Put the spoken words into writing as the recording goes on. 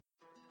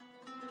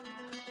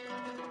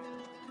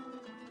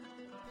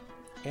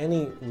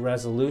any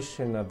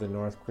resolution of the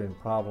North Korean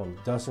problem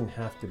doesn't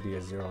have to be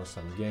a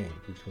zero-sum game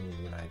between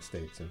the United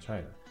States and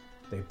China.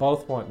 They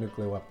both want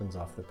nuclear weapons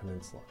off the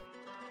peninsula.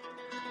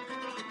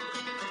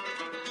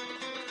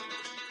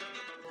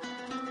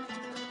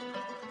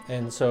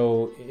 And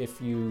so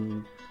if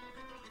you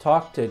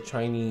talk to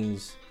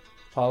Chinese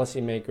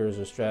policymakers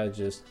or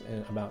strategists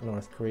about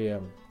North Korea,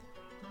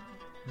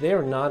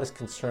 they're not as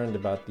concerned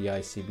about the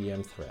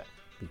ICBM threat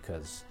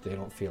because they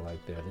don't feel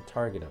like they're the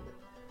target of it.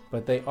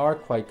 But they are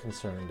quite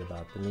concerned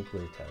about the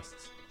nuclear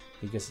tests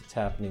because it's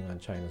happening on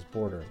China's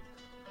border.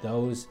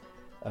 Those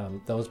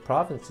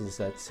provinces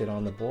that sit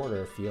on the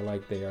border feel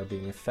like they are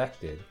being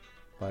affected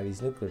by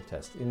these nuclear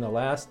tests. In the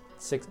last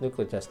 6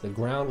 nuclear tests, the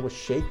ground was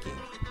shaking.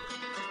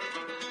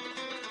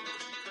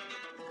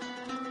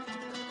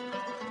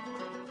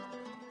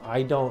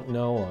 I don't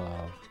know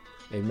of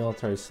a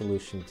military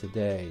solution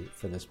today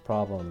for this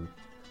problem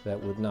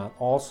that would not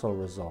also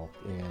result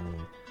in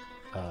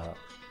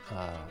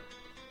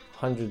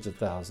hundreds of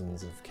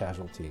thousands of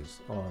casualties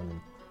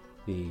on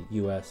the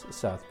US,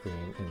 South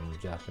Korean, and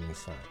Japanese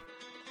side.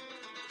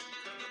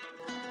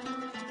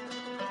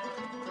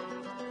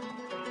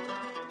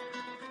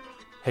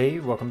 Hey,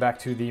 welcome back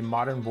to the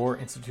Modern War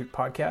Institute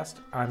podcast.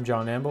 I'm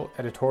John Amble,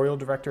 editorial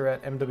director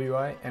at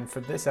MWI, and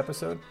for this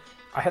episode,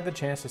 I had the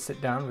chance to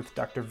sit down with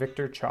Dr.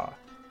 Victor Cha.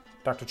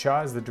 Dr.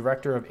 Cha is the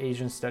Director of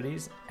Asian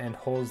Studies and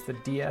holds the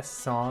D.S.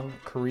 Song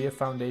Korea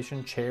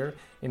Foundation Chair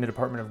in the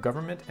Department of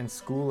Government and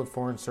School of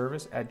Foreign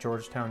Service at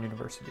Georgetown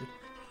University.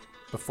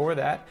 Before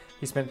that,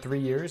 he spent 3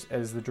 years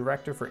as the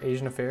Director for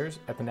Asian Affairs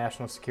at the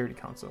National Security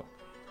Council.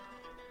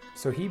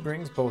 So he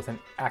brings both an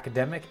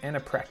academic and a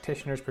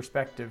practitioner's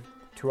perspective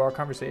to our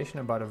conversation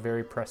about a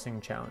very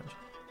pressing challenge,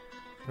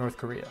 North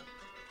Korea.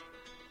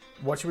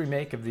 What should we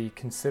make of the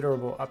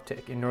considerable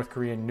uptick in North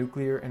Korean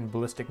nuclear and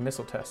ballistic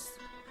missile tests?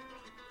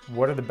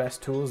 What are the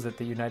best tools that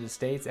the United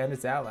States and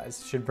its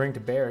allies should bring to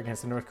bear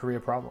against the North Korea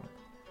problem?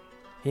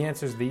 He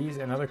answers these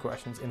and other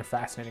questions in a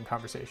fascinating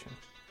conversation.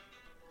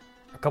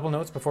 A couple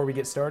notes before we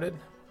get started.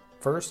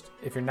 First,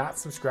 if you're not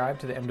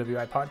subscribed to the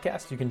MWI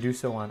podcast, you can do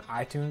so on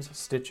iTunes,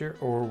 Stitcher,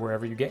 or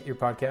wherever you get your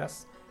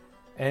podcasts.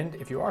 And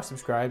if you are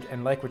subscribed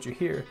and like what you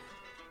hear,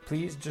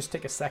 please just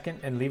take a second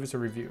and leave us a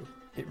review.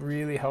 It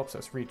really helps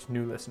us reach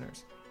new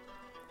listeners.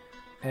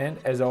 And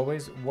as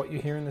always, what you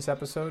hear in this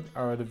episode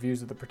are the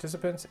views of the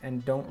participants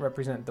and don't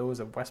represent those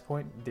of West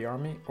Point, the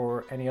Army,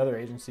 or any other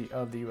agency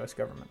of the U.S.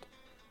 government.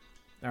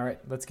 All right,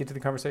 let's get to the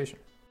conversation.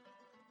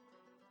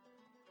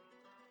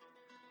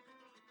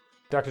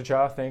 Dr.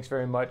 Cha, thanks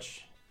very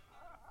much.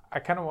 I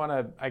kind of want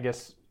to,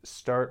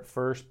 start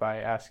first by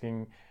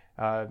asking,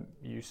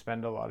 you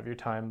spend a lot of your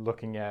time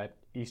looking at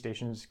East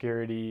Asian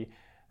security.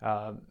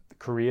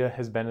 Korea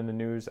has been in the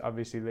news,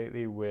 obviously,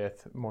 lately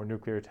with more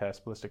nuclear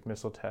tests, ballistic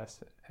missile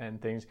tests, and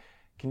things.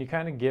 Can you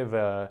kind of give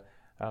a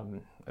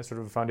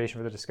sort of a foundation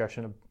for the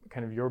discussion of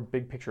kind of your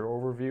big picture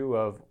overview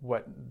of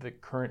what the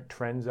current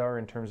trends are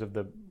in terms of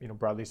the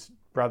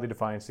broadly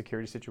defined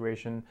security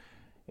situation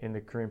in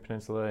the Korean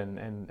Peninsula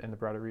and the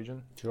broader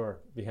region? Sure,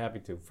 be happy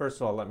to. First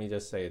of all, let me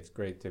just say it's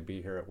great to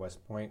be here at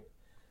West Point.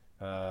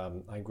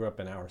 I grew up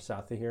an hour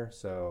south of here,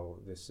 so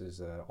this is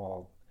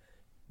all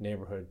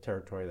neighborhood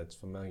territory that's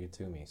familiar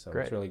to me. So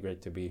Great. It's really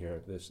great to be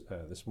here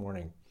this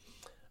morning.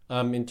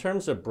 In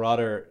terms of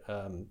broader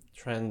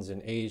trends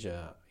in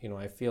Asia,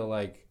 I feel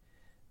like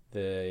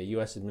the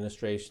U.S.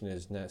 administration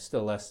is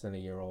still less than a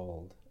year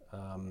old.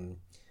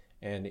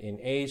 And in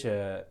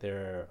Asia, there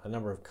are a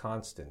number of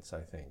constants,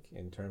 I think,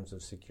 in terms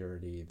of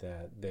security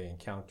that they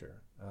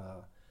encounter.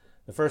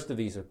 The first of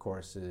these, of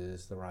course,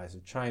 is the rise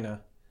of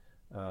China,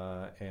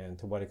 and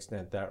to what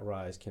extent that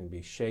rise can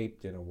be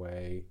shaped in a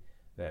way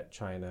that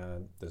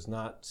China does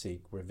not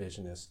seek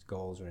revisionist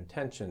goals or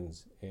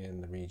intentions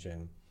in the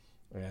region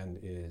and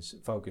is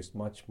focused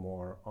much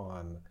more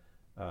on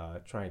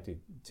trying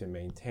to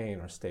maintain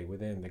or stay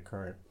within the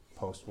current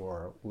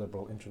post-war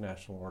liberal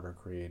international order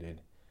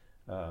created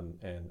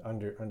and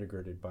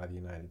undergirded by the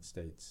United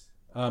States.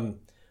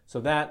 So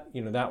that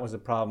was a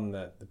problem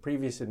that the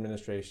previous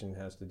administration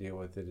has to deal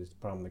with. It is the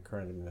problem the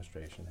current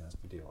administration has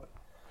to deal with.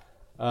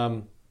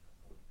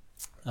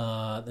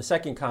 The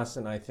second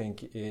constant, I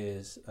think,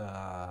 is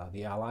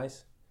the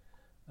allies.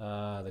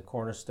 The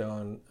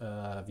cornerstone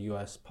of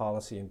U.S.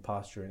 policy and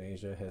posture in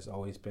Asia has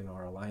always been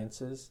our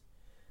alliances.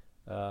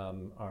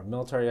 Our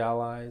military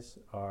allies,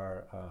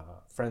 our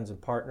friends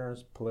and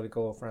partners,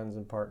 political friends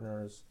and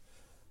partners,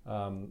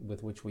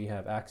 with which we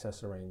have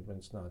access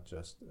arrangements, not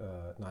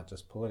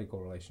just political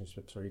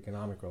relationships or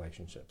economic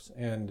relationships.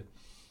 And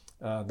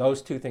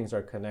those two things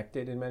are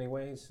connected in many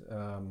ways.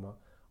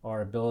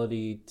 Our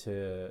ability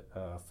to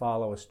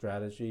follow a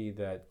strategy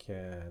that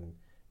can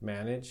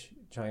manage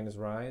China's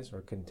rise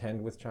or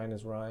contend with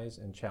China's rise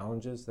and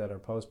challenges that are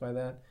posed by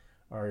that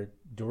are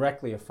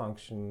directly a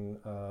function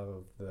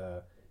of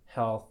the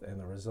health and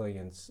the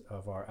resilience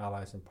of our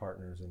allies and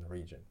partners in the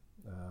region.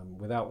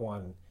 Without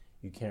one,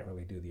 you can't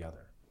really do the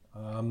other.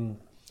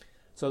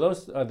 So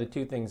those are the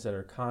two things that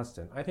are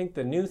constant. I think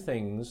the new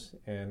things,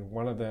 and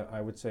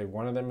I would say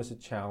one of them is a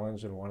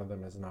challenge and one of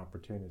them is an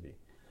opportunity.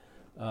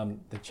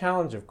 The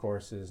challenge, of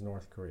course, is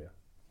North Korea.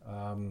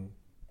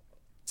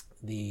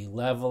 The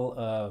level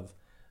of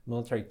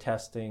military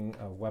testing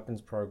of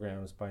weapons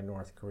programs by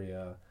North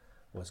Korea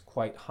was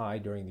quite high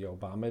during the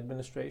Obama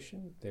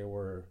administration. There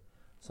were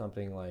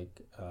something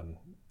like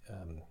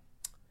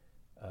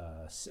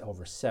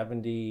over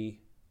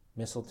 70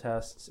 missile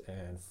tests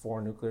and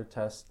 4 nuclear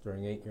tests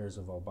during 8 years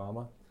of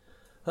Obama.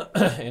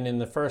 And in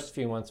the first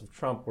few months of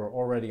Trump, we're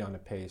already on a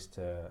pace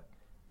to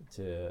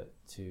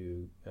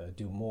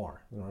do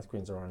more. The North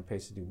Koreans are on a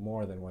pace to do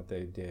more than what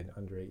they did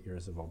under 8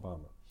 years of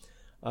Obama.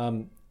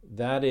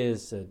 That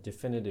is a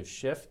definitive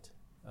shift.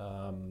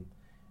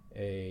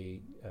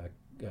 A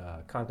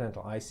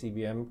continental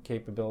ICBM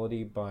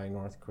capability by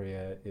North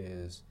Korea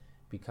is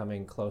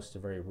becoming close to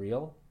very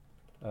real,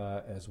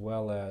 as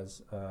well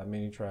as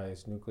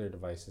miniaturized nuclear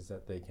devices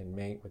that they can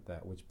mate with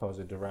that, which pose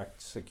a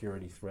direct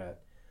security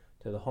threat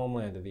to the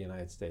homeland of the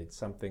United States,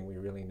 something we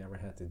really never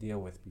had to deal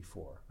with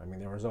before. I mean,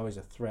 there was always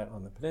a threat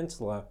on the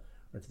peninsula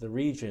or to the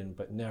region,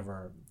 but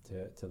never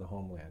to the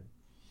homeland.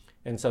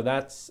 And so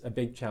that's a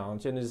big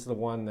challenge, and is the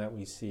one that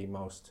we see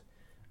most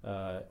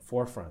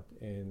forefront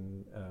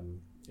in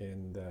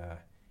the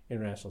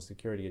international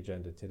security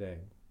agenda today.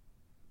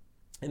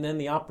 And then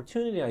the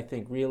opportunity, I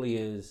think, really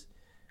is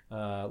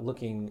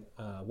looking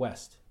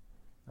west.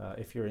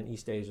 If you're in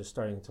East Asia,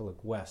 starting to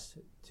look west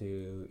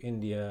to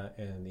India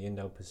and the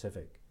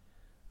Indo-Pacific.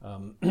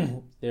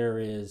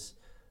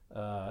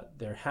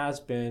 There has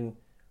been,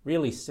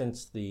 really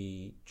since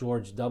the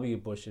George W.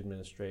 Bush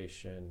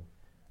administration,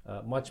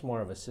 much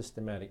more of a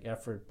systematic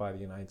effort by the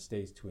United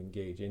States to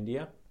engage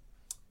India,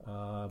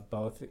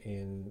 both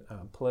in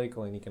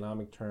political and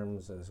economic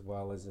terms, as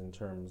well as in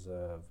terms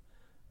of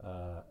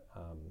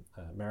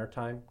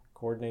maritime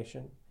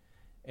coordination.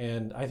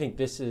 And I think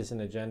this is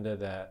an agenda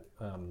that,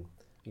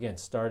 again,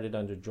 started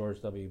under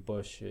George W.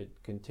 Bush, it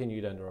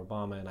continued under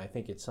Obama, and I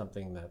think it's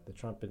something that the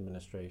Trump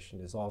administration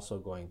is also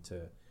going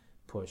to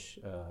push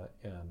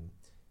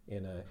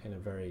in a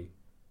very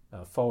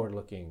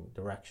forward-looking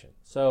direction.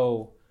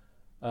 So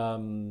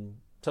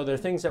there are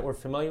things that we're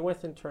familiar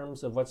with in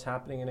terms of what's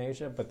happening in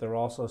Asia, but there are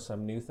also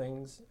some new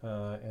things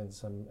and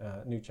some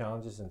new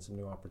challenges and some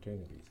new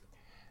opportunities.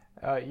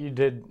 You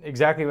did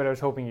exactly what I was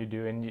hoping you'd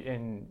do,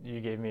 and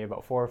you gave me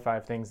about 4 or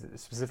 5 things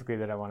specifically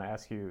that I want to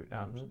ask you,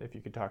 if you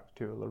could talk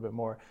to a little bit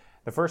more.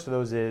 The first of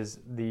those is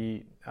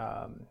the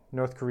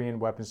North Korean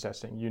weapons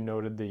testing. You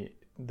noted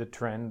the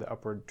trend, the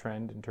upward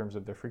trend in terms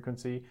of their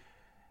frequency.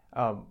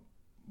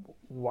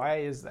 Why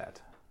is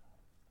that?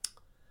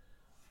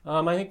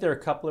 I think there are a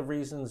couple of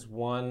reasons.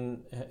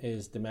 One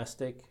is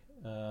domestic,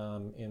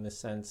 in the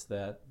sense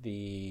that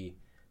the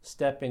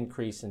step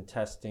increase in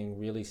testing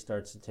really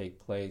starts to take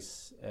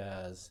place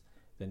as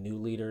the new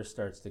leader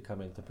starts to come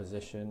into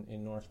position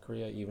in North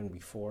Korea, even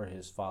before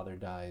his father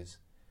dies.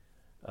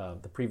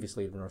 The previous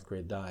leader of North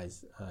Korea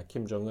dies.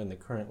 Kim Jong-un, the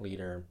current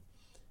leader,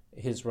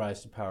 his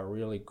rise to power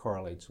really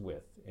correlates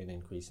with an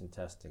increase in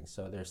testing.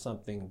 So there's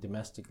something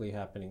domestically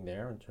happening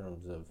there in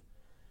terms of,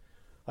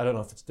 I don't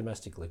know if it's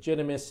domestic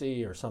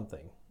legitimacy or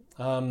something.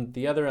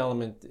 The other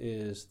element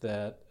is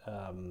that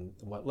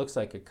what looks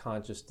like a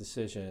conscious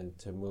decision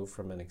to move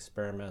from an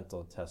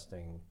experimental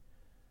testing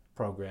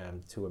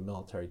program to a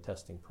military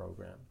testing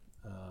program,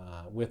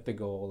 with the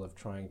goal of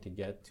trying to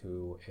get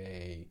to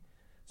a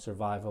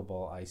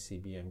survivable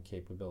ICBM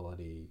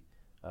capability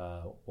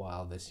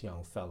while this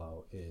young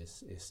fellow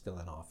is still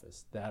in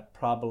office. That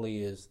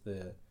probably is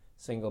the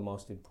single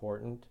most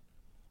important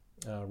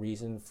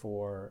reason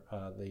for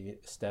the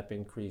step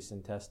increase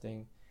in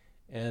testing.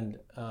 And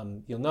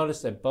you'll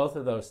notice that both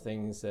of those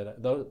things,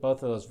 both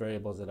of those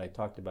variables that I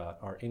talked about,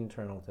 are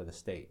internal to the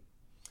state.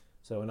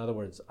 So in other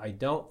words, I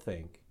don't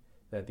think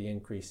that the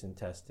increase in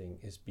testing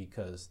is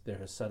because there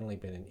has suddenly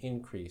been an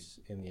increase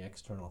in the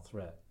external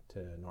threat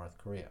to North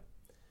Korea.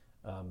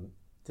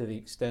 To the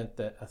extent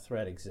that a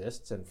threat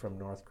exists, and from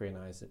North Korean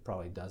eyes it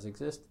probably does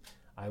exist,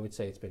 I would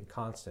say it's been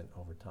constant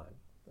over time,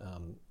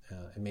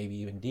 and maybe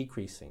even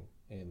decreasing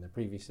in the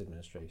previous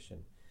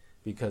administration,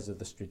 because of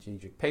the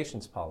strategic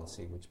patience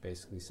policy, which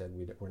basically said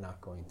we're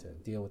not going to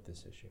deal with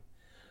this issue.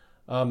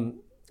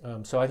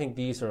 So I think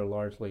these are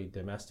largely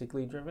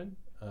domestically driven,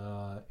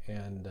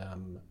 and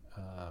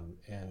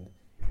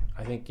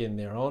I think in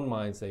their own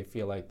minds they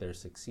feel like they're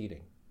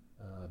succeeding,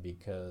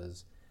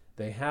 because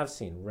they have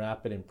seen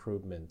rapid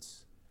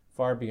improvements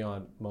far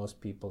beyond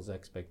most people's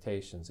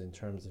expectations in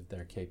terms of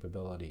their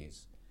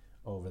capabilities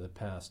over the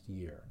past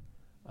year.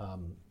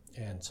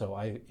 And so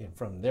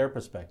from their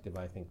perspective,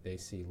 I think they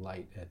see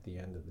light at the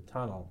end of the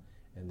tunnel,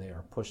 and they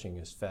are pushing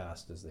as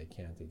fast as they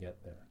can to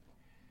get there.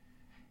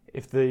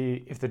 If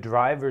the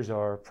drivers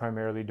are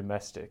primarily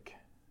domestic,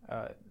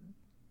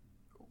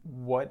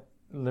 what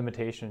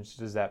limitations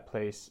does that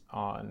place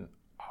on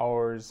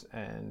ours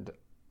and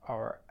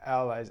our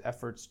allies'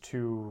 efforts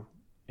to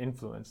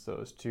influence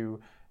those, to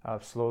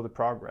slow the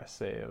progress,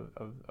 say,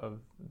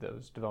 of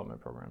those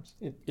development programs?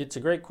 It's a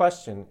great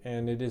question,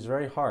 and it is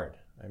very hard.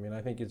 I mean,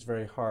 I think it's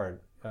very hard.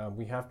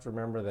 We have to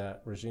remember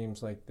that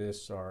regimes like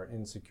this are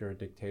insecure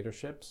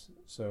dictatorships,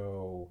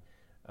 so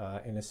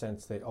In a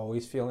sense, they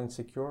always feel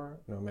insecure,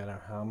 no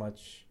matter how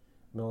much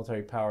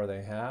military power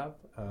they have.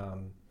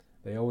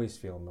 They always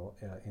feel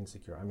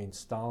insecure. I mean,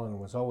 Stalin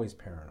was always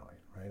paranoid,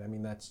 right? I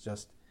mean, that's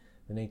just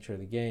the nature of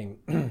the game.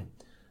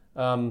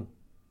 And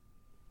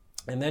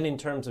then in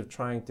terms of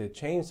trying to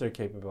change their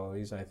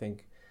capabilities, I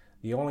think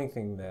the only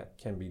thing that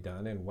can be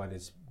done, and what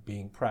is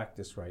being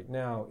practiced right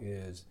now,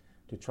 is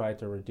to try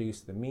to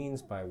reduce the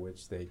means by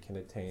which they can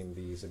attain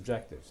these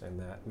objectives. And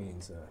that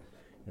means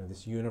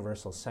this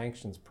universal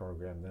sanctions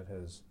program that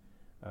has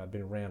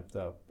been ramped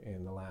up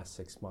in the last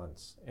 6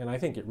 months. And I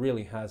think it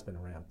really has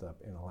been ramped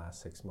up in the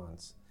last 6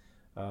 months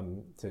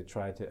to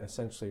try to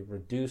essentially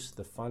reduce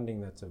the funding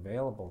that's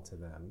available to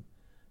them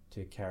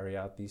to carry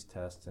out these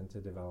tests and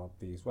to develop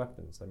these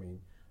weapons. I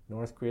mean,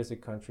 North Korea is a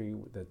country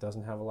that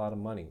doesn't have a lot of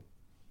money.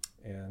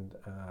 And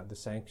the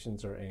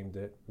sanctions are aimed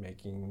at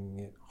making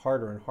it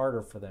harder and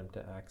harder for them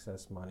to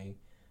access money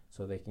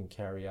so they can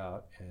carry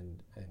out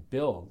and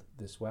build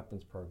this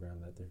weapons program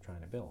that they're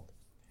trying to build.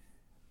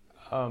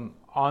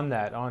 On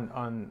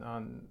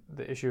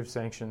the issue of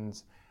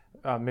sanctions,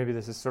 maybe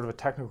this is sort of a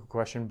technical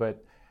question,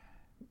 but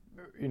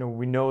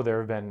we know there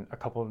have been a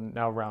couple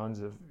now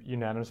rounds of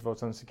unanimous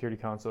votes on the Security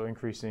Council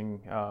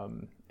increasing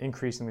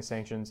the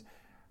sanctions.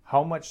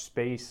 How much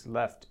space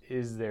left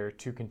is there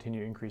to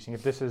continue increasing?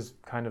 If this is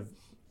kind of,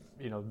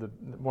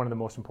 one of the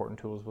most important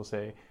tools, we'll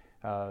say,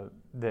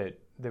 that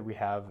we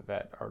have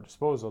at our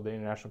disposal, the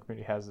international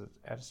community has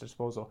at its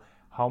disposal,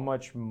 how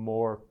much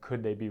more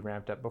could they be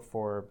ramped up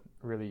before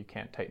really you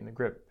can't tighten the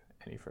grip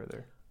any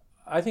further?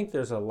 I think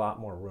there's a lot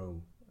more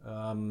room.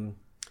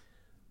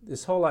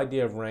 This whole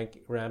idea of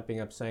ramping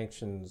up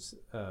sanctions,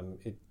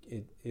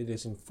 it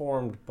is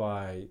informed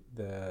by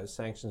the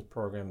sanctions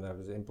program that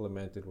was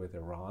implemented with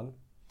Iran.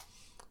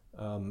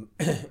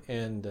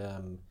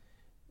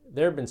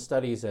 There have been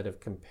studies that have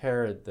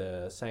compared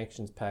the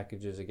sanctions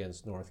packages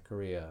against North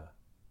Korea,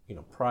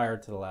 prior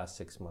to the last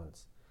 6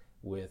 months,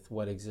 with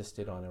what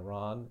existed on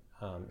Iran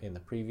in the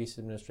previous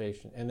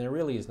administration, and there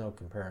really is no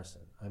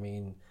comparison. I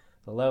mean,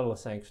 the level of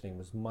sanctioning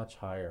was much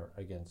higher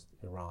against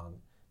Iran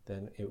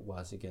than it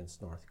was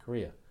against North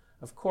Korea.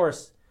 Of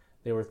course,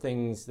 there were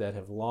things that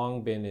have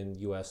long been in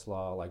U.S.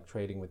 law, like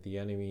Trading with the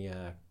Enemy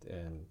Act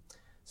and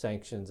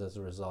sanctions as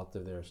a result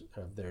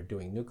of their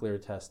doing nuclear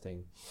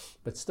testing,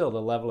 but still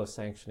the level of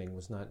sanctioning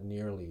was not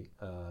nearly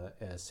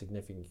as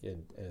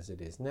significant as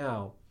it is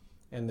now.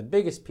 And the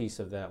biggest piece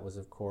of that was,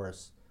 of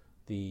course,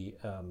 the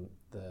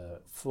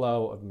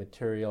flow of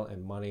material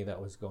and money that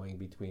was going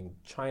between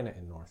China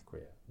and North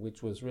Korea,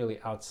 which was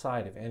really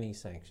outside of any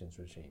sanctions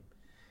regime.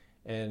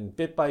 And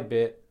bit by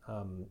bit,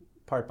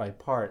 part by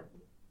part,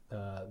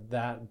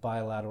 that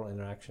bilateral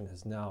interaction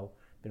has now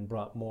been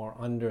brought more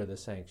under the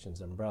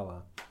sanctions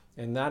umbrella.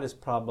 And that is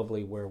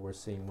probably where we're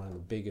seeing one of the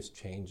biggest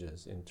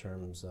changes in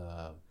terms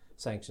of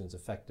sanctions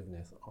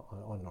effectiveness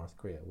on North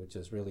Korea, which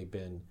has really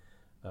been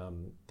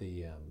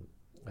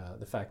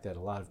the fact that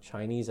a lot of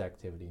Chinese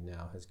activity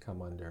now has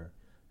come under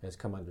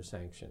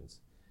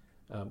sanctions,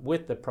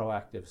 with the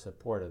proactive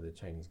support of the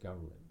Chinese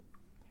government.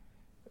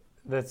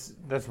 That's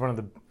one of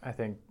the, I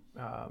think,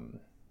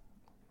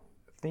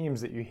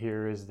 themes that you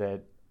hear is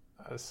that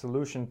a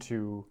solution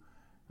to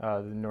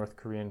the North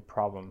Korean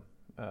problem,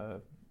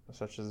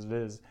 such as it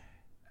is,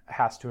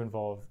 has to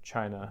involve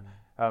China.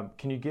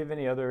 Can you give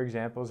any other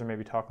examples, or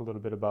maybe talk a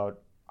little bit about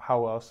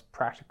how else,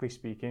 practically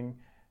speaking,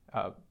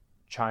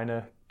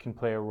 China can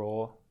play a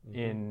role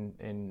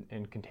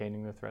in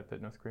containing the threat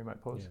that North Korea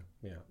might pose?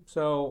 Yeah.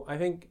 So I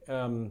think,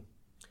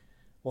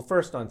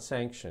 first on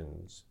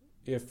sanctions,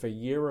 if a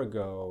year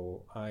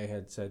ago I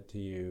had said to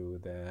you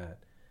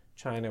that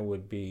China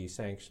would be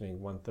sanctioning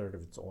 1/3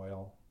 of its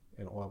oil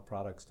and oil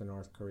products to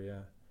North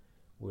Korea,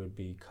 would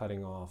be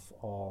cutting off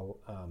all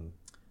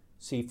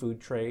seafood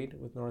trade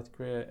with North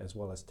Korea as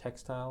well as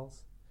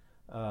textiles,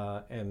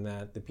 and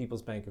that the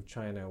People's Bank of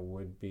China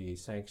would be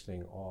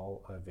sanctioning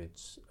all of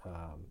its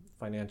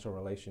financial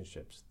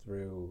relationships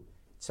through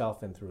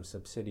itself and through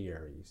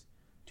subsidiaries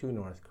to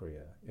North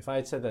Korea. If I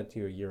had said that to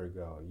you a year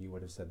ago, you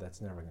would have said that's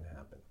never going to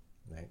happen,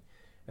 right?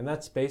 And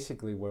that's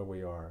basically where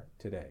we are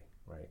today,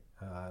 right?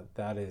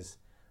 That is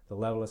the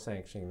level of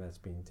sanctioning that's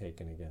being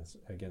taken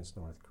against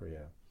North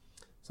Korea.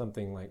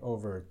 Something like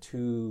over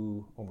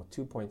almost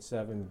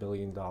 $2.7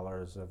 billion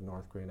of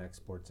North Korean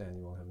exports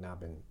annual have now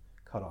been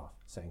cut off,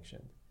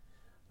 sanctioned.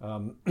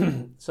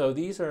 So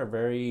these are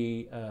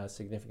very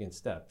significant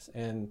steps,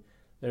 and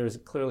there's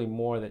clearly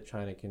more that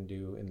China can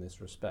do in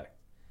this respect.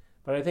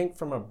 But I think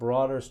from a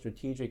broader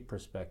strategic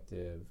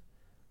perspective,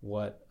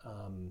 what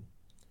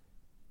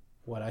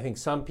I think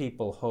some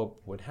people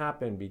hope would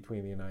happen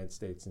between the United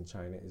States and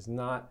China is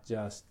not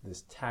just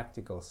this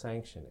tactical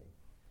sanctioning,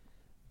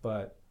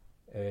 but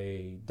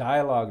a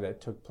dialogue that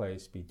took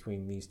place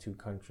between these two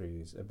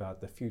countries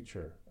about the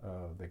future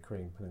of the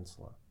Korean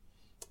Peninsula,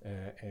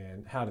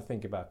 and how to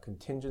think about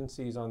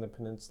contingencies on the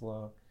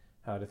peninsula,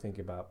 how to think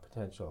about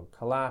potential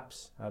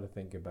collapse, how to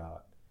think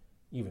about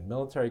even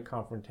military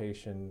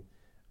confrontation.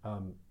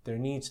 There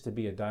needs to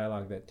be a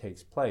dialogue that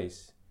takes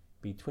place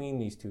between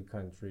these two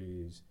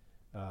countries,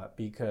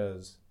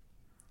 because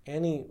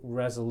any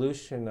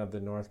resolution of the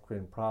North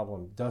Korean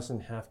problem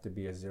doesn't have to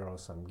be a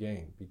zero-sum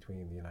game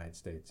between the United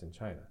States and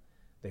China.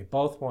 They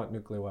both want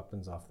nuclear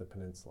weapons off the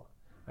peninsula.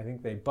 I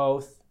think they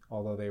both,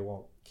 although they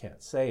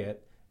can't say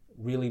it,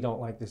 really don't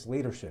like this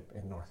leadership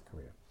in North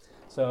Korea.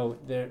 So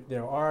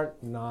there are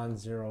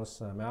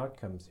non-zero-sum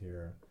outcomes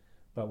here,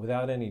 but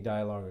without any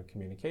dialogue or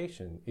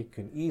communication, it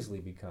could easily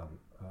become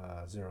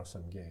a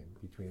zero-sum game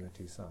between the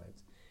two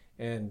sides.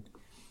 And,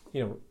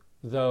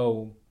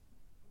 though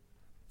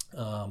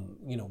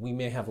we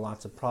may have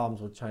lots of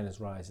problems with China's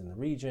rise in the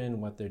region,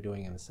 what they're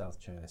doing in the South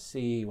China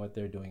Sea, what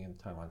they're doing in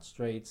the Taiwan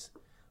Straits,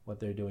 what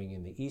they're doing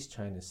in the East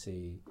China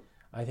Sea,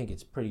 I think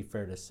it's pretty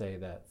fair to say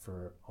that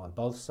on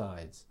both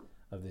sides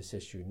of this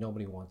issue,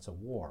 nobody wants a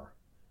war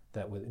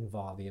that would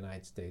involve the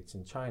United States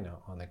and China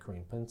on the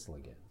Korean Peninsula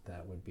again.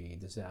 That would be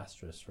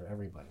disastrous for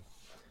everybody.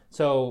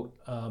 So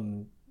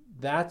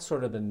that's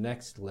sort of the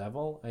next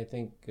level, I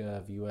think,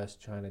 of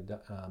U.S.-China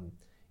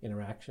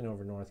interaction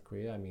over North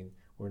Korea. I mean,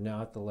 we're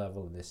now at the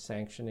level of this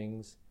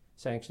sanctioning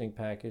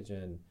package,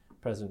 and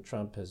President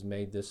Trump has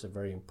made this a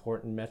very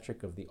important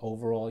metric of the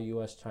overall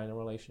U.S.-China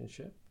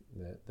relationship,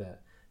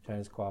 that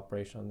China's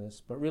cooperation on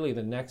this. But really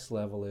the next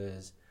level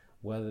is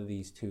whether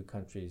these two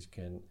countries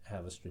can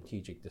have a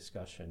strategic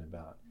discussion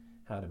about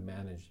how to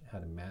manage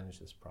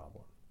this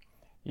problem.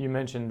 You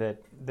mentioned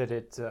that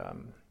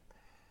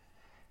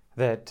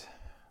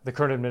the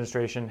current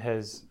administration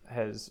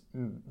has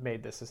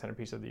made this a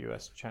centerpiece of the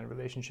U.S.-China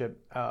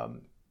relationship.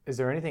 Is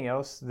there anything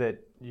else that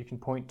you can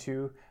point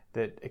to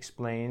that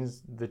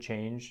explains the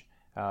change?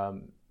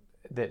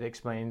 That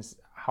explains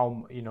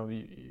how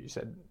you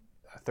said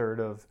a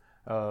third of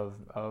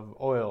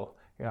oil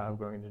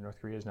going into North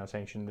Korea is now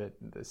sanctioned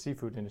the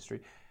seafood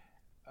industry.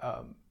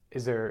 Have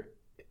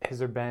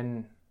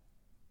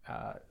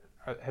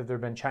there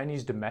been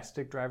Chinese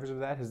domestic drivers of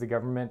that? Has the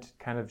government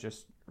kind of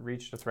just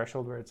reached a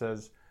threshold where it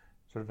says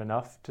sort of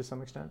enough to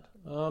some extent?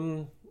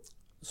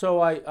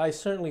 So I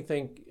certainly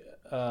think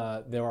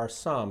there are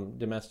some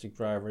domestic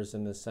drivers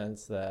in the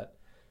sense that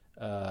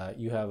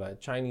you have a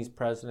Chinese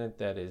president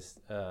that is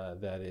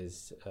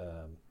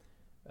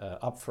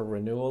up for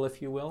renewal,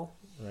 if you will,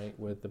 right,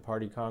 with the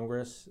Party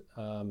Congress.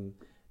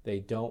 They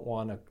don't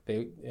want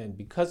to, and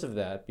because of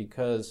that,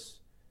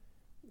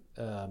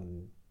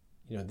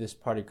 this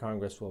Party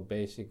Congress will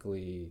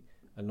basically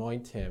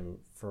anoint him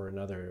for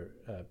another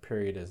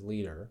period as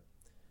leader.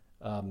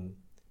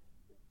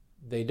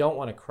 They don't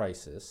want a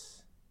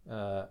crisis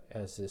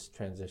as this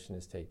transition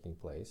is taking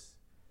place.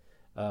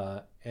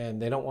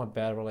 And they don't want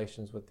bad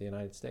relations with the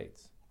United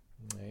States.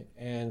 Right?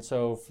 And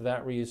so for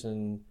that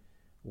reason,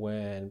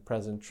 when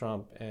President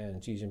Trump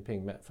and Xi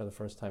Jinping met for the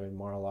first time in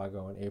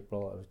Mar-a-Lago in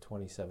April of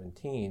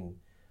 2017,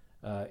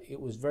 it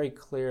was very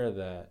clear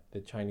that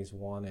the Chinese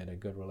wanted a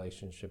good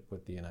relationship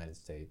with the United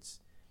States.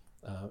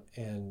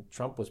 And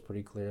Trump was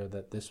pretty clear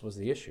that this was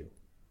the issue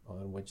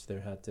on which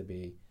there had to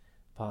be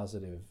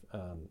positive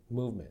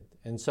movement.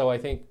 And so I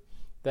think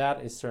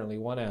that is certainly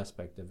one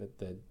aspect of it,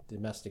 the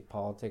domestic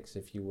politics,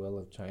 if you will,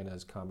 of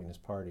China's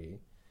Communist Party.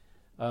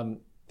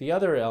 The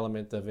other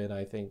element of it,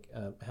 I think,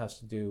 has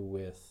to do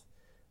with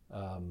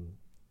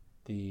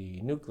the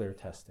nuclear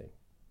testing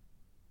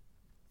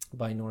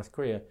by North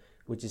Korea,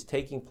 which is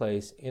taking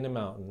place in a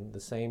mountain, the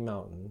same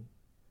mountain,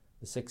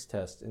 the sixth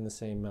test in the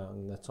same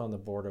mountain that's on the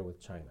border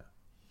with China.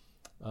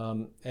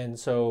 And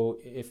so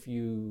if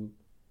you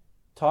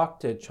talk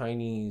to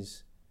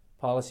Chinese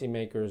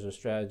policymakers or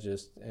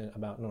strategists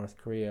about North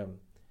Korea,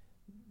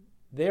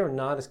 they are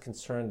not as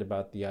concerned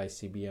about the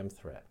ICBM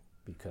threat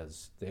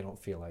because they don't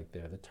feel like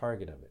they're the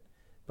target of it.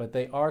 But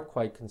they are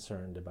quite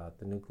concerned about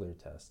the nuclear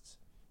tests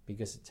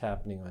because it's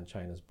happening on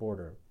China's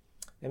border.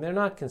 And they're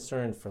not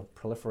concerned for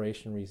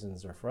proliferation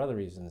reasons or for other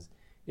reasons.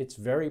 It's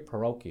very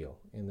parochial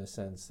in the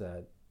sense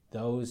that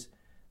those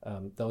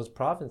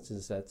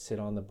provinces that sit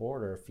on the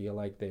border feel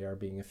like they are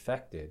being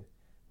affected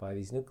by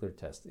these nuclear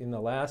tests. In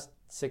the last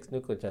 6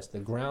 nuclear tests, the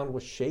ground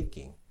was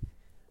shaking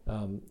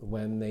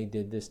when they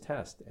did this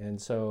test.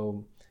 And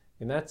so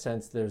in that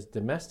sense, there's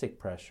domestic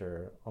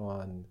pressure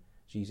on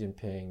Xi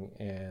Jinping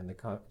and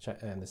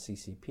the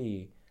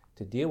CCP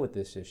to deal with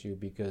this issue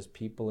because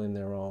people in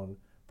their own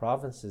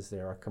provinces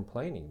there are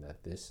complaining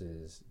that this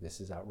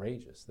is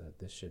outrageous, that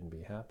this shouldn't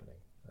be happening.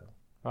 So.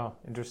 Wow,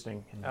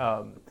 interesting.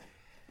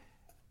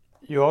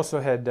 You also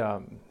had,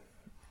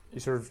 you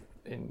sort of,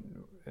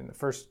 in the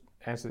first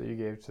answer that you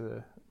gave to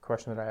the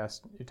question that I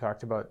asked, you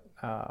talked about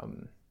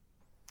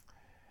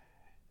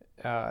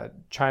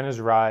China's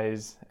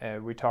rise.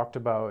 We talked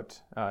about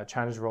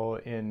China's role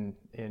in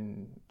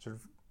sort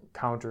of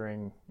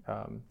countering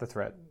the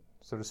threat,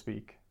 so to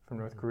speak, from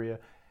North Korea.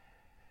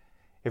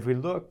 If we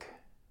look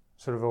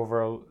sort of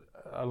over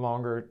a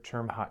longer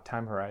term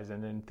time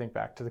horizon and think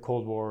back to the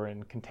Cold War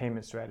and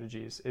containment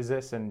strategies, is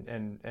this,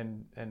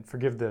 and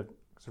forgive the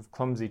sort of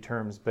clumsy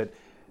terms, but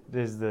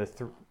is the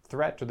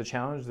threat or the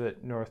challenge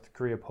that North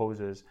Korea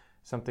poses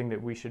something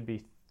that we should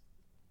be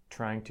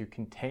trying to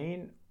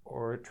contain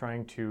or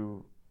trying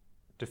to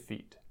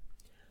defeat?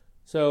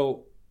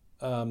 So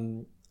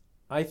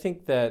I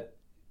think that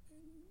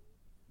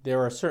there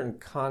are certain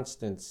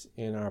constants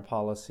in our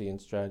policy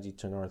and strategy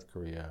to North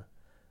Korea,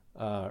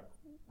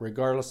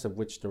 regardless of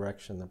which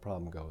direction the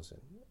problem goes in.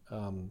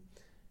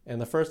 And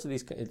the first of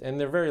these, and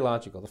they're very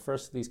logical, the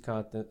first of these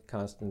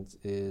constants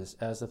is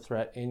as the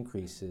threat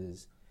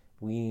increases,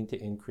 we need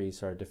to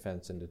increase our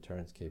defense and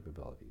deterrence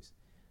capabilities.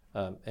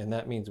 And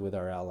that means with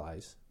our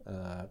allies,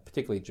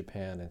 particularly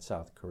Japan and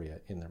South Korea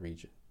in the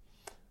region.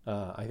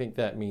 I think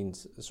that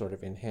means sort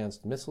of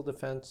enhanced missile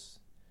defense,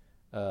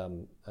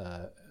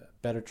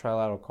 better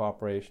trilateral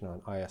cooperation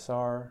on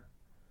ISR,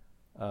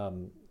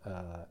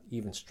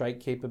 even strike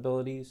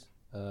capabilities,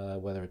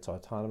 whether it's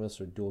autonomous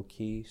or dual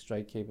key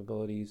strike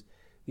capabilities.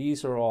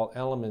 These are all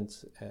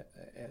elements,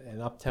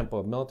 and up-tempo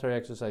of military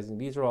exercising,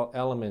 these are all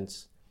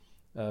elements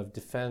of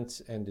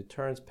defense and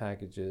deterrence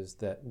packages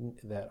that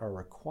are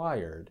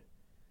required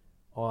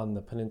on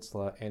the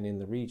peninsula and in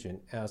the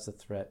region as the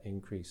threat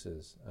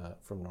increases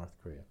from North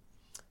Korea.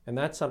 And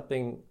that's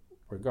something,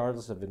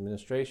 regardless of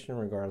administration,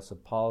 regardless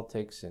of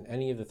politics in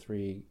any of the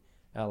three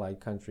allied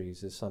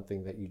countries, is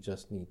something that you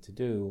just need to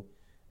do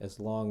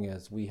as long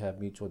as we have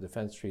mutual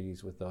defense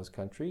treaties with those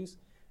countries,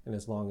 and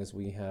as long as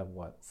we have,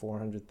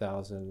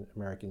 400,000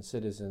 American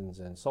citizens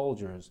and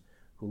soldiers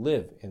who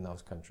live in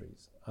those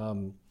countries.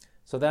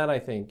 So that, I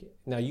think,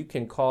 now you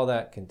can call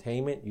that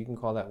containment, you can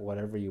call that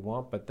whatever you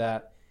want, but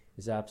that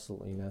is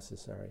absolutely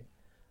necessary.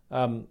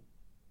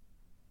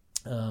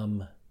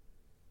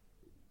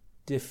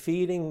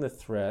 Defeating the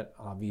threat,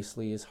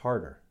 obviously, is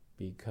harder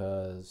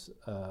because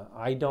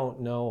I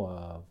don't know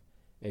of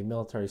a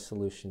military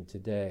solution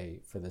today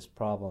for this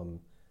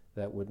problem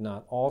that would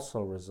not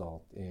also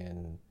result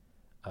in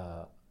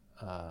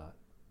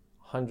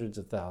hundreds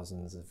of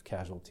thousands of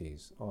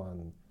casualties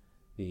on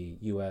the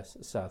U.S.,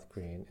 South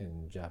Korean,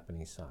 and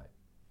Japanese side.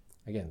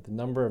 Again, the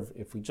number of,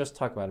 if we just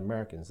talk about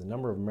Americans, the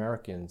number of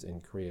Americans in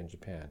Korea and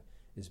Japan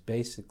is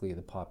basically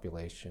the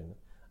population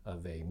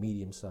of a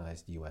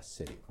medium-sized U.S.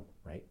 city,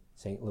 right?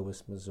 St.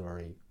 Louis,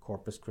 Missouri,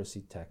 Corpus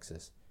Christi,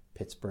 Texas,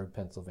 Pittsburgh,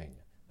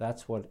 Pennsylvania.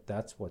 That's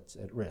what's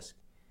at risk.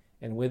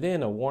 And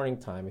within a warning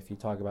time, if you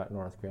talk about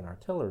North Korean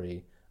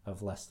artillery,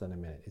 of less than a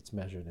minute, it's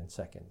measured in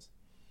seconds.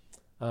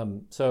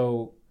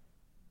 So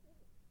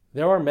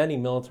there are many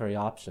military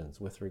options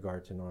with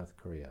regard to North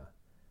Korea,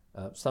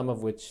 some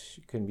of which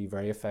can be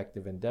very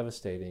effective and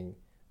devastating,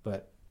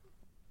 but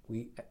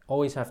we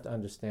always have to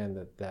understand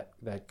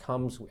that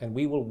comes, and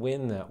we will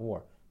win that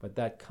war, but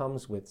that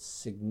comes with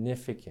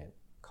significant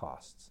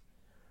costs,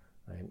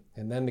 right?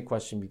 And then the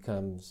question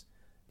becomes,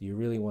 do you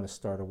really want to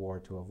start a war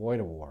to avoid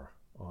a war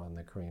on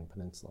the Korean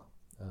Peninsula?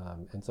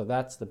 And so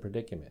that's the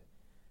predicament.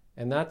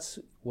 And that's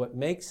what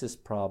makes this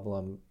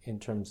problem, in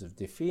terms of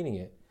defeating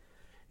it,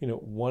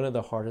 one of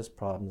the hardest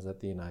problems that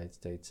the United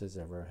States has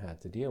ever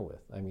had to deal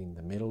with. I mean,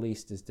 the Middle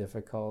East is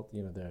difficult.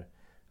 The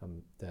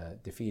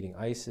defeating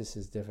ISIS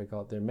is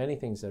difficult. There are many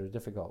things that are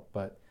difficult,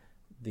 but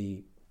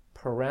the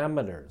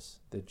parameters,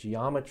 the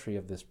geometry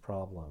of this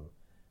problem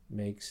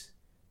makes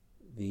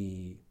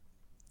the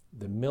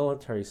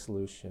military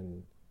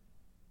solution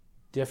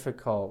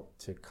difficult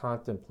to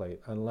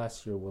contemplate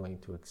unless you're willing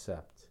to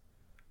accept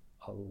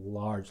a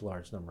large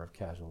number of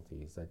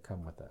casualties that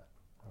come with that.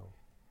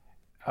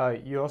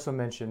 You also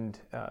mentioned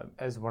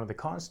as one of the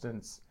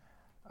constants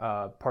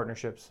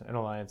partnerships and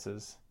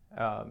alliances,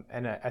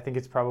 and I think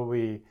it's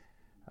probably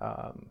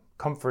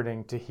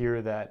comforting to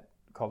hear that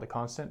called a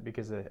constant,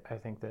 because I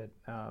think that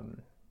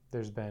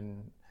there's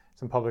been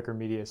some public or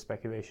media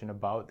speculation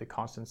about the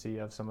constancy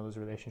of some of those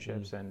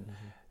relationships, and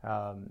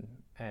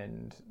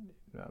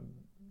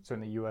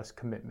certainly U.S.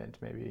 commitment,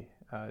 maybe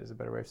is a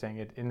better way of saying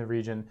it, in the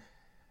region.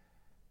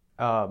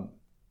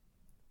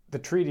 The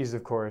treaties,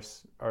 of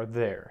course, are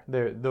there.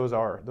 Those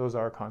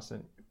are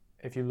constant.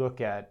 If you look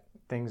at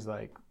things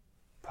like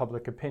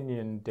public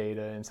opinion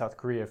data in South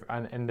Korea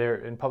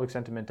and public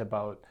sentiment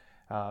about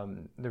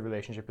the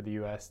relationship with the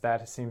U.S.,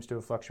 that seems to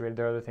have fluctuated.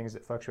 There are other things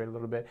that fluctuate a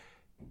little bit.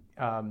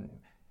 How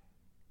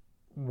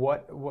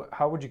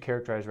would you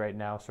characterize right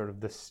now sort of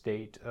the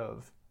state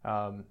of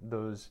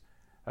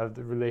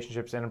the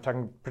relationships? And I'm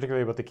talking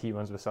particularly about the key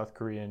ones with South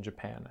Korea and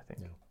Japan, I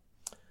think. Yeah.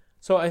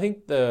 So I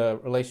think the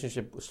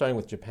relationship, starting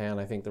with Japan,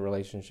 I think the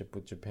relationship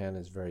with Japan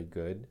is very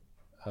good.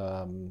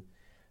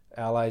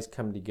 Allies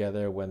come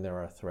together when there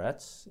are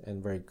threats,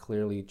 and very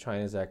clearly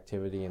China's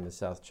activity in the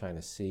South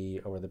China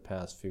Sea over the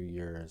past few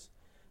years,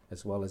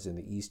 as well as in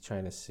the East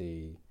China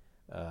Sea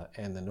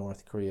and the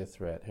North Korea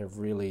threat, have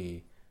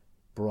really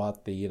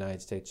brought the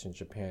United States and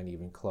Japan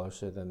even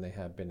closer than they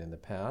have been in the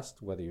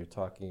past, whether you're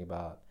talking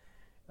about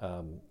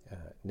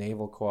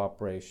naval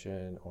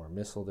cooperation or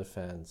missile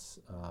defense.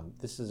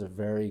 This is a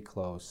very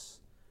close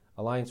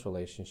alliance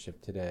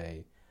relationship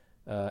today.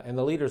 And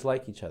the leaders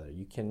like each other.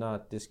 You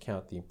cannot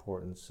discount the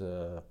importance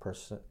of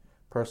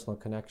personal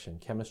connection,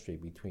 chemistry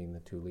between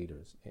the two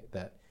leaders.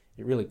 That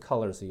it really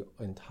colors the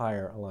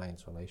entire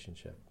alliance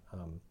relationship.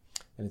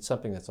 And it's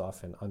something that's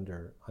often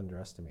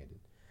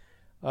underestimated.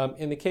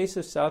 In the case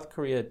of South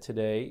Korea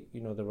today,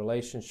 the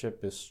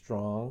relationship is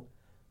strong.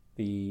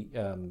 The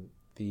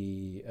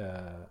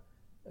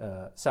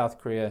South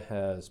Korea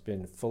has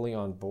been fully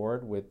on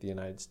board with the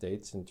United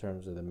States in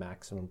terms of the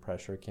maximum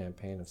pressure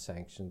campaign of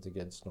sanctions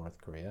against North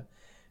Korea.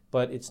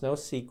 But it's no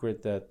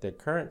secret that the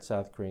current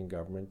South Korean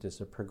government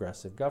is a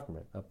progressive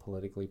government, a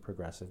politically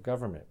progressive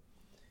government.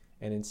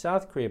 And in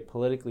South Korea,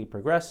 politically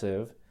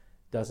progressive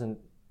doesn't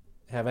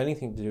have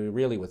anything to do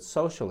really with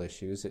social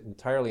issues. It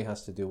entirely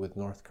has to do with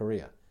North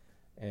Korea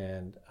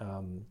and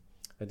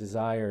a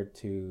desire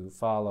to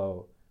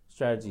follow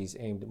strategies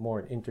aimed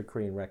more at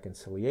inter-Korean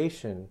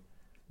reconciliation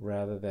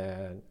rather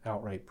than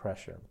outright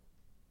pressure.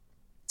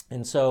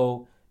 And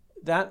so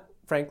that,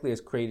 frankly,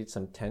 has created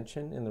some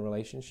tension in the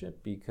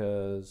relationship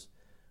because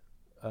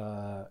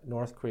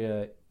North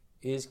Korea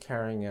is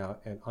carrying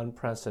out an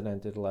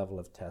unprecedented level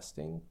of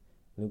testing,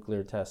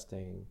 nuclear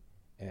testing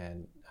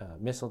and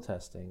missile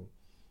testing,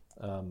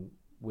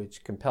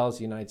 which compels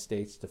the United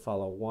States to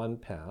follow one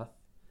path.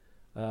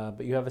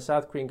 But you have a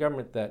South Korean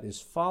government that is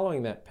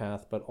following that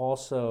path, but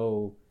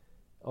also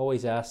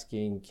always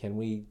asking, can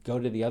we go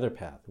to the other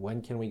path?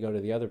 When can we go to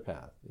the other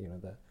path?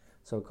 The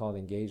so-called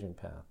engagement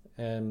path.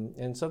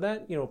 And so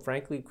that,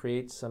 frankly,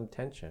 creates some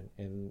tension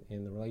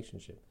in the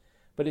relationship.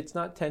 But it's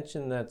not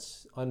tension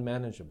that's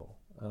unmanageable.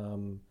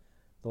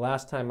 The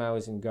last time I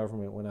was in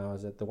government, when I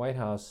was at the White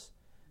House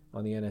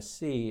on the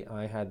NSC,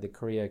 I had the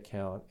Korea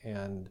account,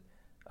 and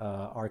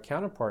our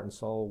counterpart in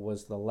Seoul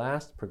was the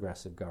last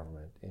progressive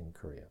government in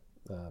Korea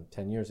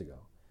 10 years ago,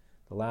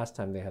 the last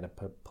time they had a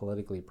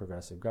politically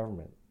progressive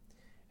government.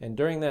 And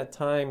during that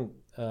time,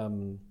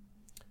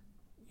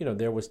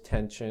 there was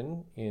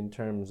tension in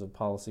terms of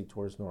policy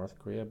towards North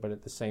Korea, but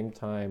at the same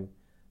time,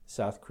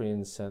 South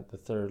Koreans sent the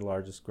third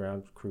largest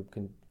ground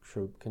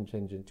troop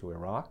contingent to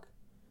Iraq.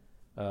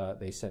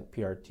 They sent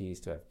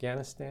PRTs to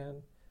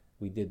Afghanistan.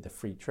 We did the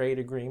free trade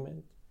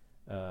agreement.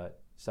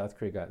 South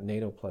Korea got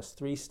NATO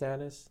 +3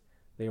 status.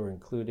 They were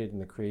included in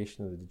the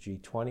creation of the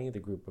G20, the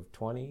group of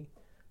 20.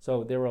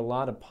 So there were a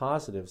lot of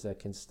positives that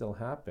can still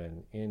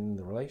happen in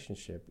the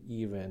relationship,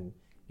 even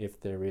if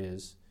there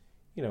is,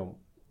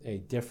 a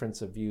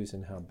difference of views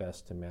in how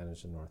best to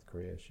manage the North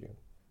Korea issue.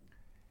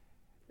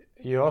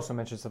 You also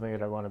mentioned something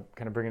that I want to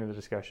kind of bring into the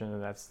discussion,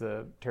 and that's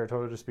the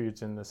territorial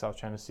disputes in the South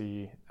China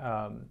Sea.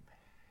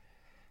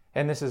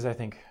 And this is, I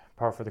think,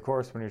 par for the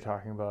course when you're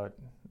talking about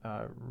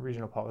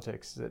regional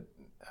politics, that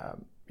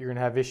you're going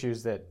to have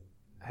issues that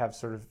have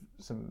sort of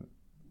some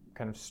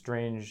kind of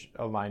strange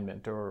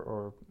alignment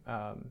or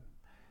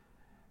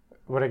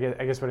what I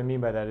guess what I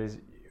mean by that is,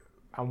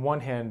 on one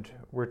hand,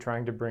 we're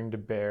trying to bring to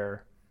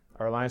bear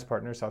our alliance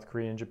partners, South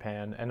Korea and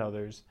Japan and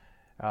others,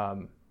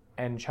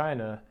 and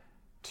China,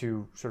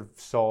 to sort of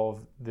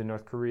solve the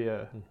North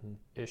Korea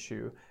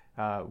issue,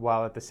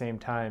 while at the same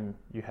time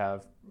you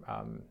have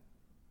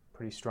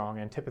pretty strong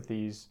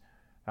antipathies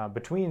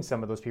between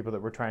some of those people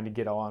that we're trying to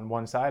get all on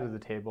one side of the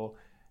table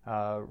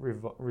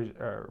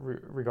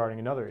regarding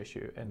another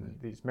issue and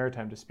these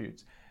maritime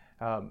disputes.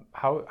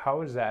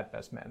 How is that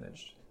best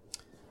managed?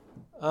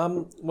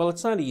 Well,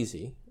 it's not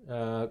easy,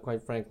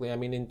 quite frankly. I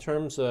mean, in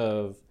terms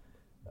of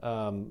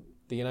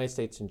the United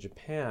States and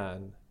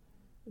Japan,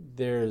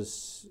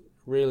 there's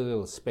really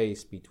little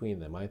space between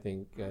them. I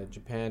think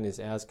Japan is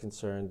as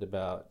concerned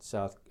about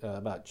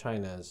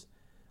China's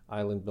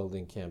island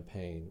building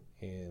campaign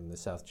in the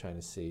South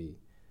China Sea,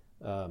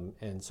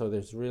 and so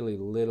there's really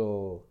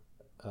little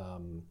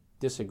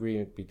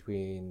disagreement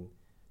between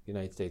the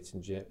United States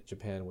and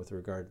Japan with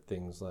regard to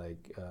things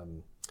like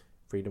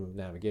freedom of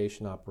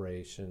navigation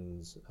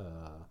operations,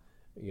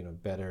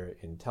 better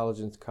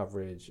intelligence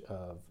coverage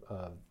of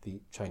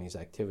the Chinese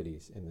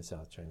activities in the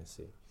South China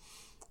Sea.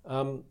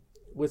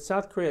 With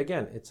South Korea,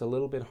 again, it's a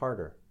little bit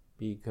harder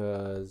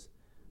because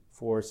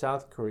for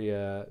South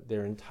Korea,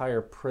 their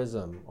entire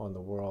prism on the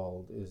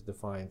world is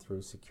defined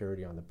through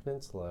security on the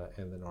peninsula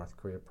and the North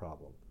Korea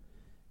problem.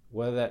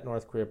 Whether that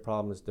North Korea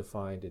problem is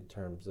defined in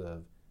terms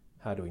of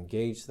how to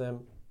engage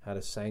them, how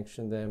to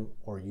sanction them,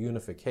 or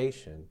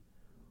unification,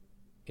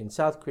 in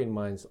South Korean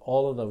minds,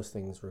 all of those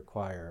things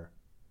require,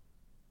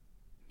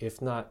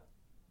 if not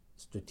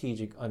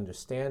strategic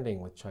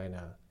understanding with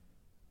China,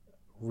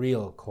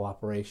 real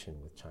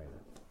cooperation with China.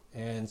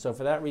 And so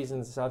for that reason,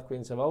 the South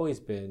Koreans have always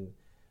been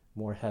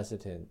more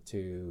hesitant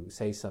to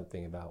say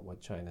something about what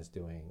China's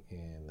doing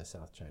in the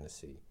South China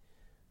Sea.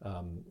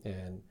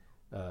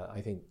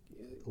 I think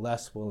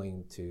less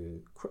willing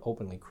to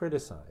openly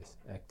criticize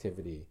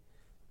activity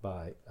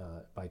by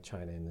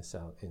China in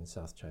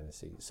South China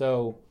Sea.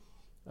 So,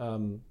 as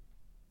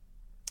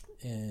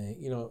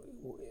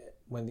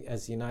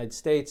the United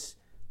States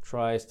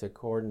tries to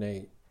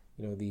coordinate,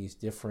 these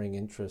differing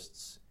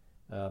interests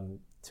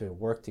to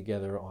work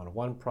together on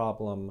one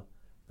problem,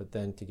 but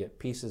then to get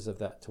pieces of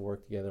that to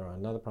work together on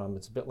another problem,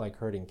 it's a bit like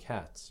herding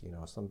cats.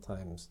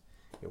 Sometimes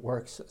it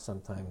works,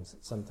 sometimes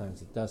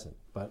it doesn't.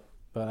 But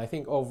I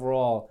think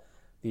overall,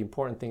 the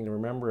important thing to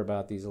remember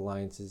about these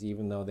alliances,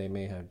 even though they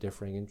may have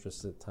differing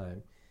interests at the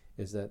time,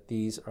 is that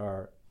these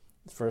are,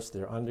 first,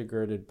 they're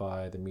undergirded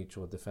by the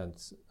mutual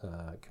defense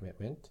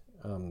commitment,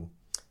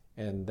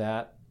 and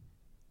that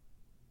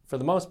for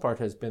the most part,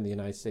 has been the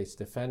United States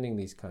defending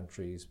these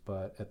countries,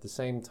 but at the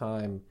same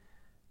time,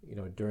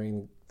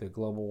 during the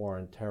global war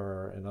on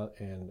terror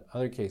and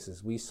other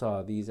cases, we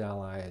saw these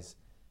allies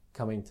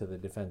coming to the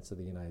defense of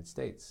the United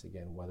States,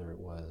 again, whether it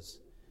was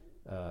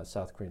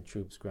South Korean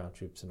troops, ground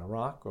troops in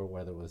Iraq, or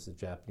whether it was the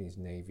Japanese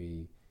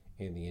Navy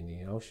in the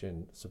Indian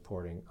Ocean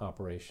supporting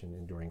Operation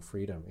Enduring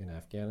Freedom in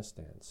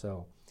Afghanistan.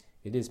 So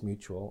it is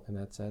mutual in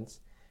that sense.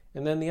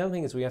 And then the other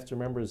thing is we have to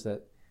remember is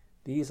that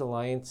these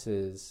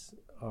alliances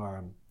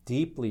are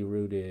deeply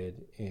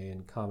rooted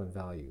in common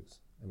values.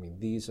 I mean,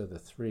 these are the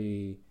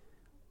three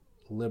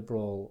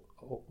liberal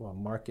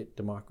market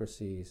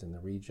democracies in the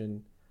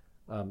region.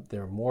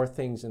 There are more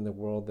things in the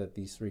world that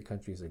these three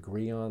countries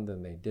agree on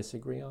than they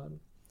disagree on.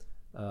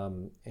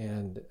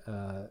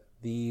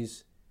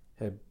 These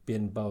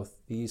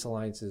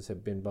alliances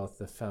have been both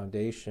the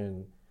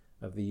foundation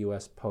of the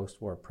U.S.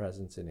 post-war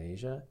presence in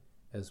Asia,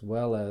 as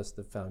well as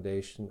the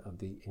foundation of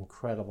the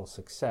incredible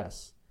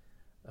success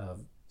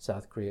of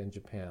South Korea and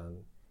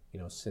Japan,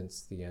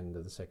 since the end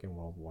of the Second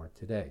World War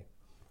today,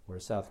 where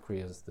South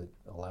Korea is the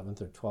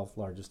 11th or 12th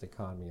largest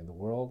economy in the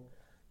world.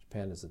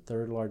 Japan is the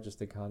third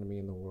largest economy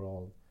in the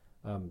world.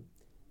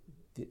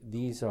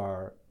 These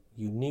are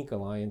unique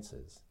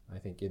alliances. I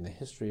think in the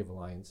history of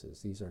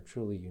alliances, these are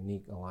truly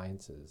unique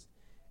alliances.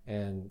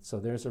 And so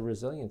there's a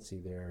resiliency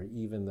there,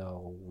 even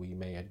though we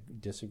may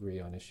disagree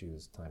on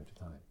issues time to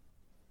time.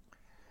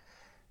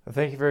 Well,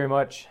 thank you very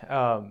much.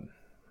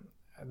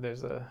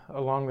 There's a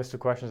long list of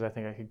questions I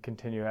think I could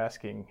continue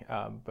asking,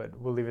 but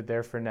we'll leave it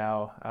there for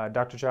now.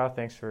 Dr. Cha,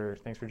 thanks for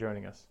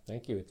joining us.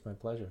 Thank you. It's my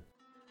pleasure.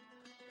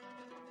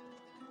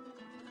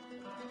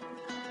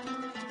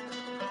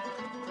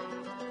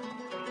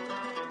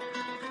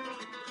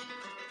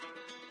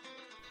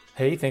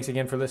 Hey, thanks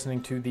again for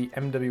listening to the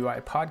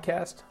MWI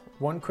podcast.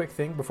 One quick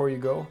thing before you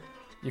go.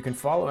 You can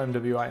follow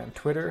MWI on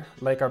Twitter,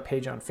 like our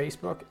page on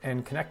Facebook,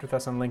 and connect with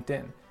us on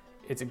LinkedIn.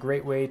 It's a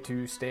great way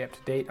to stay up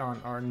to date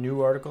on our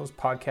new articles,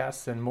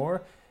 podcasts, and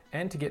more,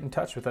 and to get in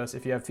touch with us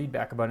if you have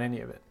feedback about any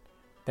of it.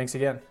 Thanks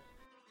again.